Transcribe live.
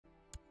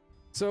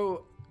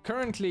So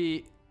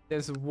currently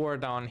there's a war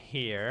down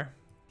here,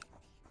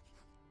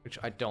 which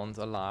I don't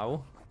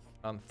allow.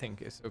 I don't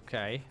think is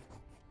okay.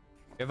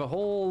 We have a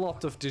whole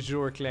lot of de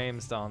jure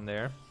claims down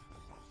there.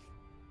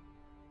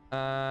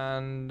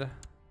 And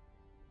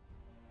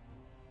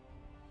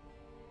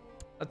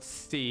let's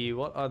see,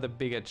 what are the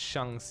bigger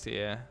chunks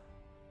here?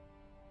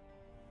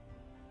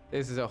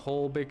 This is a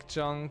whole big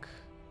chunk.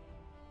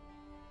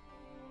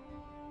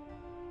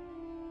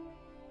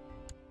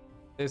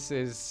 This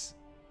is...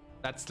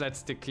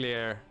 let's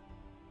declare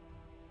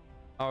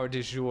our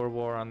de jure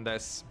war on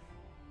this.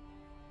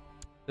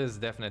 This is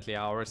definitely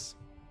ours.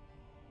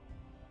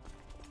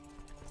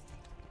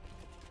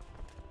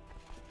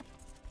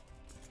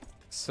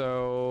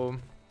 So...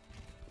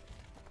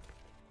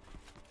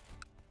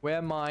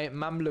 where my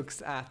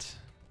Mamluks at?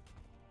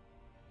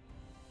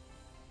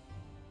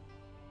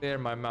 There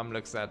my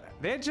Mamluks at.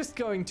 They're just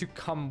going to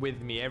come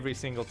with me every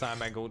single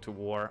time I go to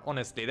war.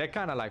 Honestly, they're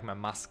kind of like my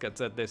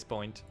muskets at this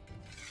point.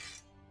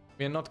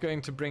 We're not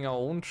going to bring our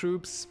own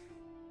troops.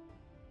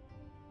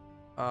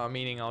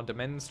 Meaning our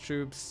Demen's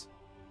troops.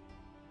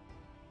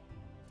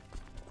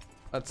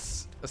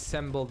 Let's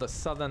assemble the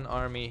southern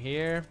army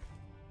here.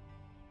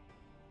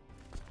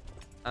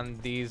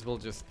 And these will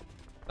just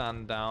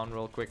stand down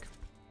real quick.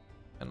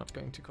 They're not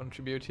going to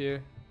contribute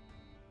here.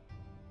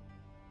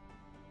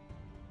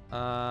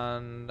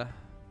 And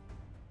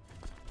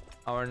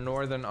our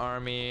northern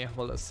army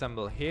will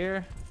assemble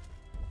here.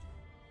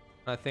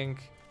 I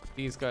think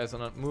these guys are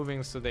not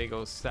moving, so they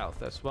go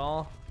south as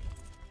well.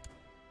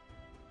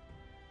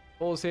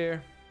 Pause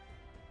here.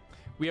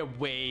 We are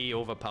way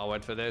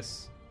overpowered for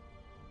this.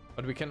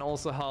 But we can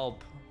also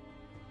help.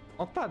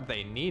 Not that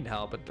they need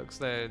help, it looks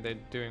they're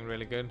doing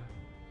really good.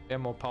 They're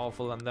more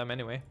powerful than them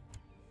anyway.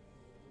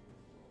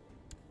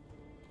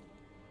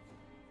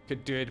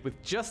 Could do it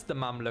with just the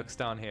Mamluks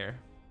down here.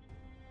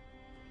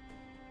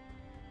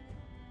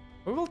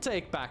 We will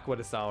take back what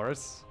is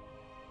ours.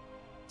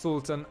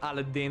 Sultan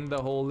Aladdin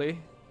the Holy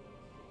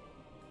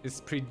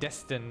is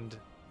predestined to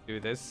do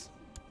this.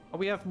 Oh,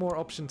 we have more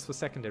options for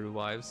secondary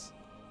wives.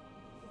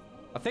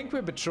 I think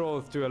we're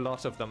betrothed to a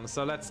lot of them,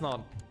 so let's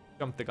not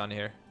jump the gun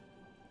here.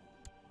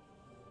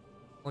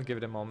 I'll give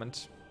it a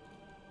moment.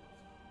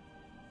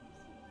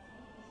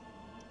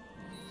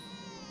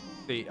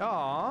 See,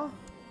 ah,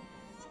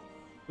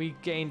 we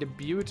gained a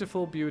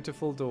beautiful,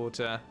 beautiful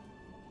daughter.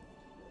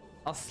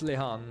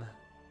 Aslihan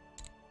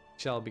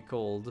shall be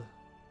called.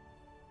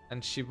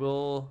 And she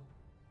will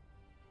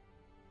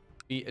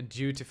be a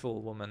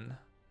dutiful woman.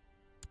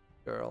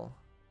 Girl.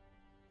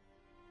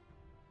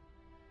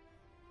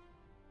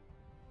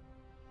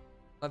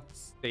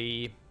 Let's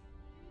see.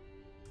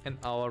 In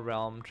our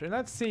realm.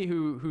 Let's see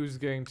who's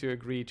going to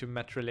agree to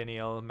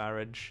matrilineal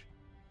marriage.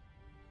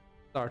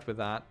 Start with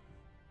that.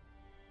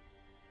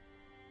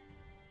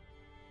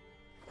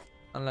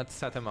 And let's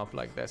set him up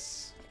like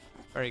this.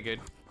 Very good.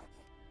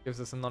 Gives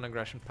us a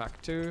non-aggression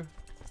pact too.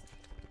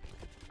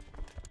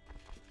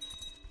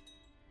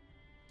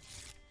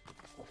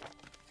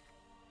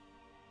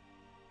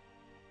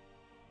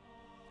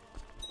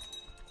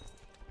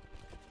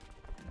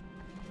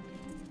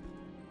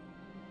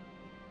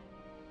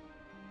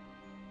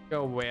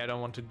 Go away, I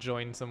don't want to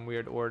join some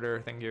weird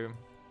order, thank you.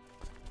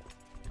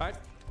 Alright,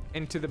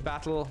 into the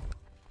battle.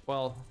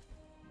 Well,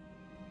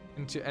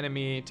 into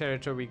enemy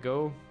territory we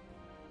go.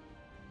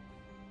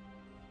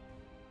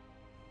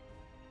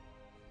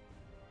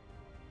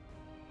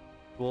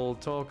 We'll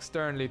talk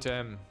sternly to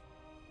him.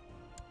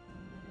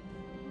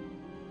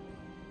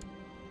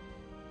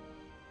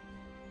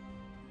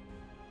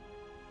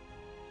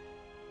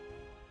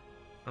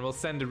 And we'll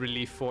send a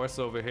relief force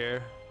over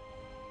here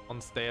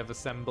once they have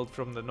assembled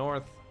from the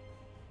north.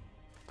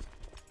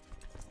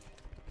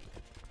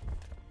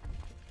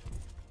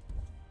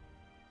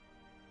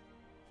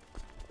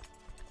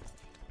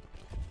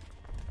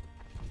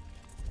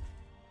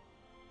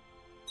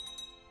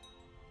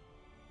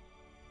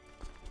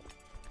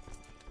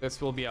 This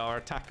will be our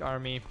attack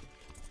army.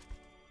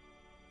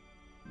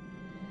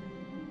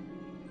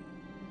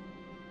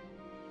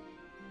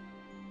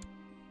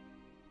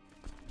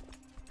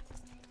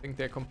 I think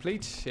they're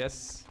complete,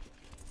 yes.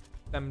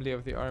 Assembly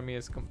of the army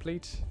is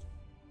complete.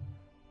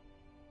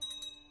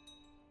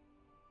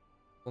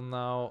 Well,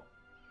 now...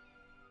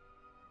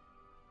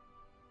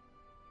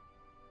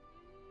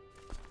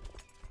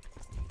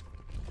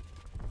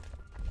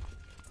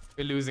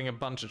 we're losing a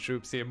bunch of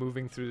troops here,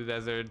 moving through the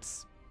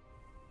deserts.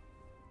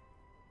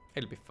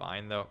 It'll be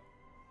fine, though.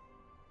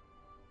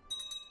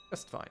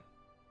 Just fine.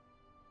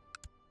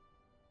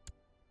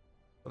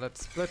 So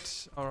let's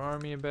split our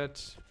army a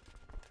bit.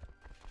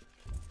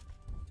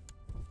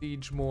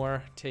 Siege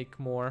more, take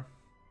more.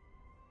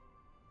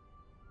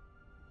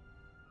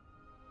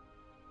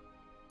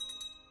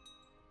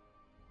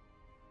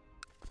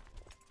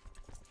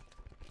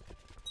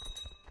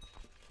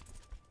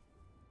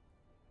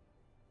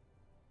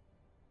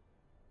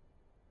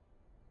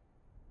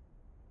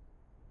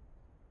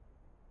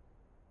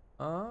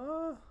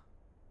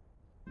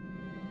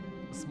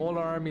 The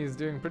smaller army is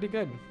doing pretty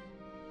good.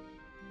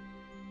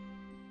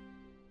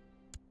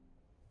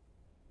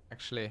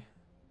 actually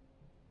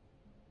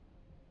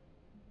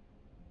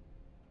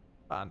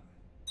bad.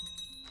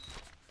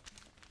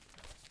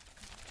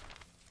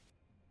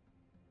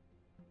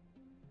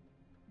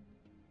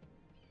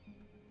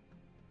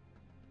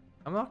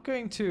 I'm not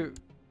going to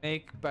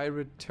make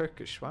Beirut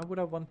Turkish. Why would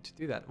I want to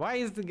do that? Why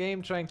is the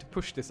game trying to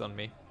push this on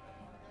me?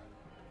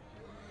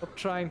 Stop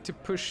trying to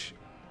push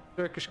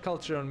Turkish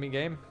culture on me,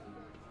 game.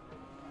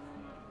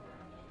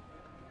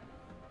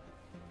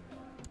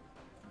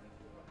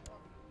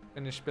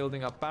 Finish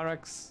building up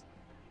barracks.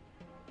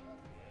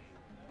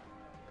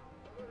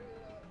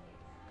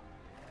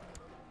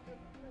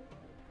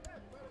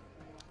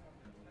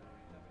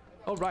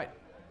 Oh, right.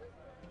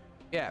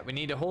 Yeah, we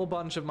need a whole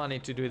bunch of money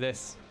to do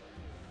this.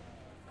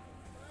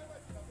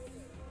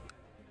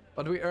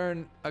 But we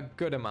earn a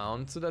good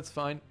amount, so that's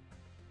fine.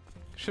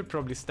 Should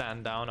probably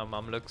stand down on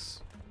Mamluks.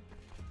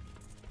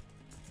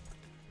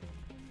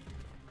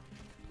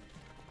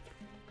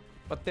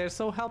 But they're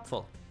so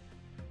helpful.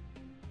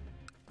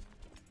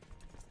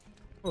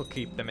 We'll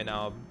keep them in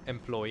our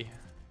employ.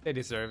 They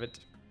deserve it.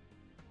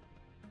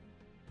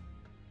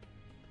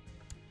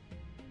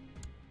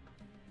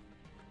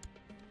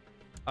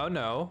 Oh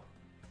no.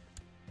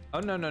 Oh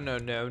no no no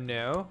no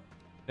no.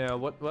 No,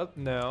 what?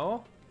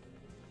 No.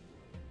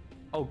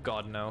 Oh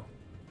god, no.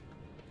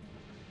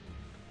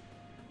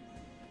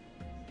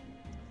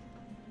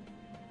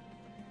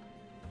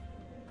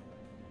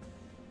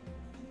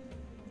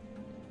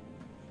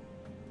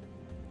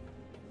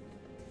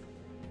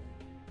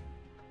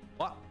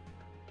 What?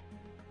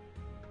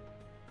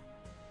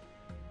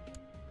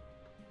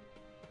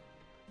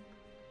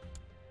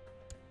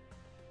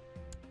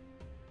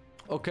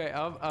 Okay,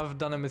 I've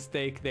done a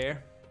mistake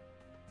there.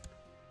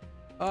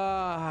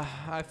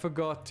 I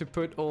forgot to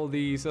put all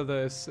these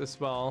others as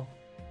well.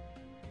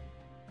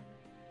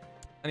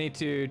 I need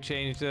to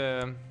change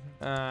the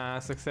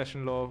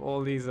succession law of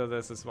all these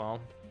others as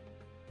well.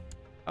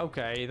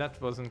 Okay,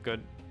 that wasn't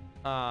good.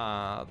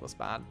 That was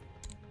bad.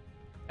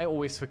 I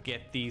always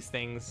forget these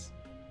things.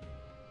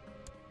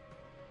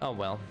 Oh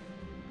well.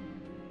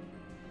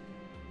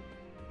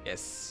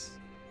 Yes.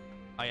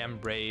 I am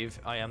brave.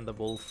 I am the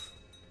wolf.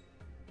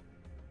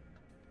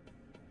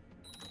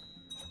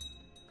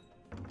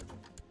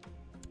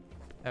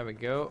 There we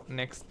go.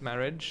 Next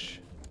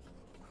marriage.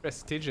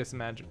 Prestigious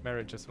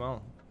marriage as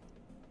well.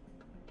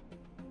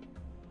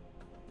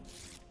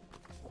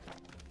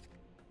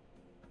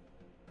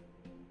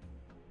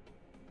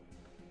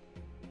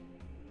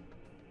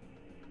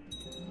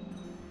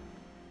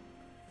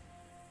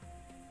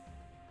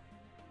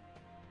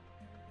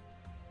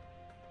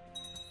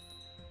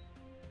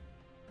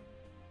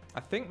 I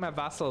think my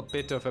vassal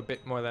bit off a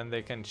bit more than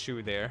they can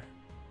chew there.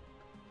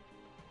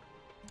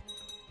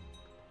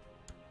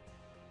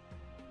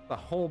 A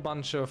whole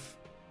bunch of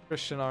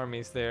Christian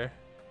armies there.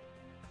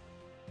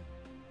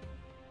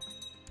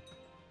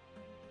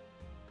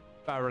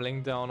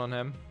 Barreling down on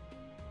him.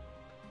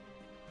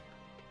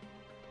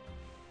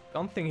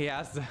 Don't think he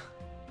has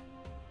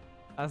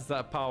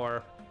that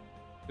power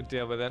to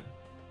deal with it.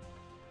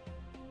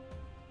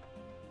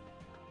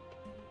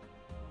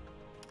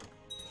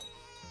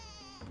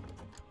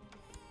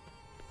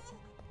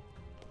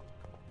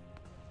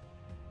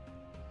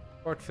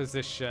 Court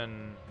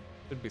physician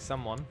should be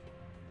someone.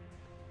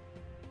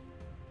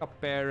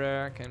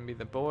 Cupbearer can be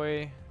the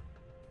boy.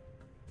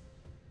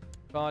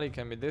 Body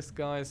can be this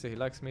guy, so he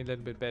likes me a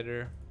little bit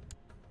better.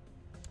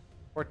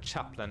 Or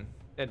chaplain.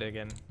 Dead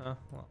again.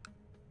 Well.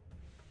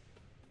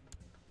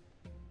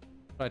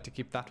 Try to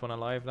keep that one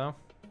alive now.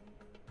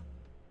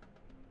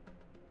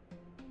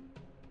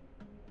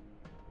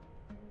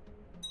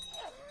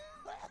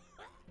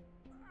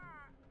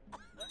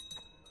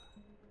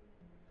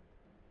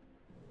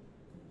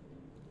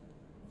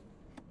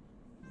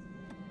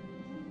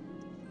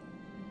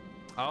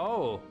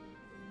 Oh,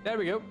 there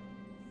we go.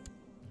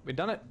 We've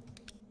done it.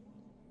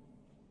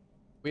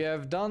 We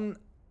have done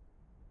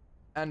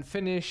and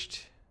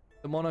finished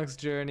the Monarch's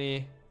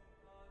journey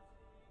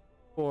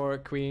for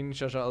Queen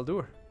Shajar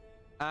al-Durr.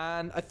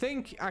 And I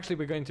think actually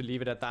we're going to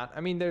leave it at that. I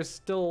mean, there's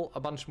still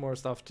a bunch more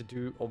stuff to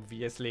do,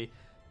 obviously.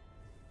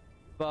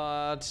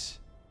 But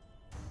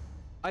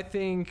I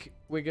think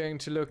we're going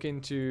to look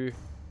into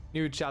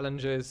new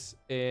challenges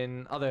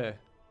in other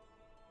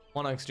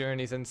Monarch's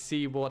journeys and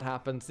see what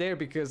happens there,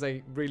 because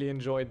I really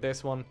enjoyed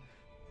this one.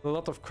 A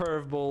lot of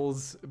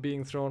curveballs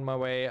being thrown my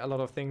way, a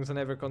lot of things I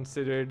never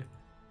considered.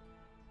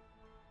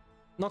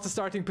 Not a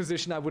starting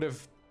position I would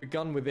have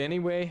begun with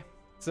anyway,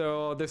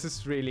 so this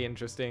is really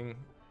interesting.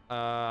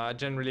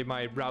 Generally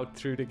my route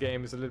through the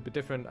game is a little bit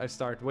different. I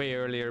start way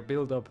earlier,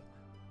 build up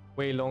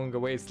way longer,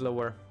 way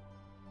slower.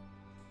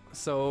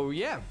 So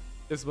yeah,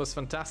 this was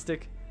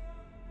fantastic.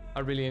 I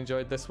really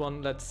enjoyed this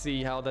one. Let's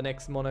see how the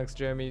next Monarch's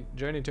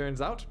journey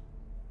turns out.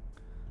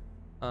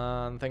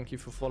 Thank you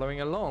for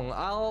following along.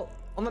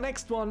 On the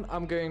next one,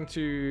 I'm going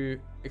to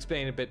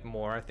explain a bit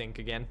more, I think,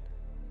 again,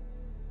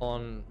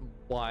 on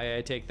why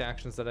I take the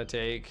actions that I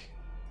take,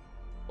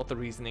 what the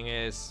reasoning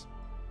is.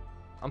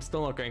 I'm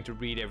still not going to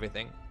read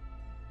everything.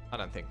 I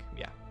don't think.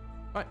 Yeah.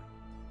 Right.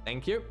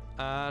 Thank you,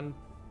 and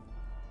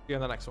See you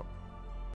on the next one.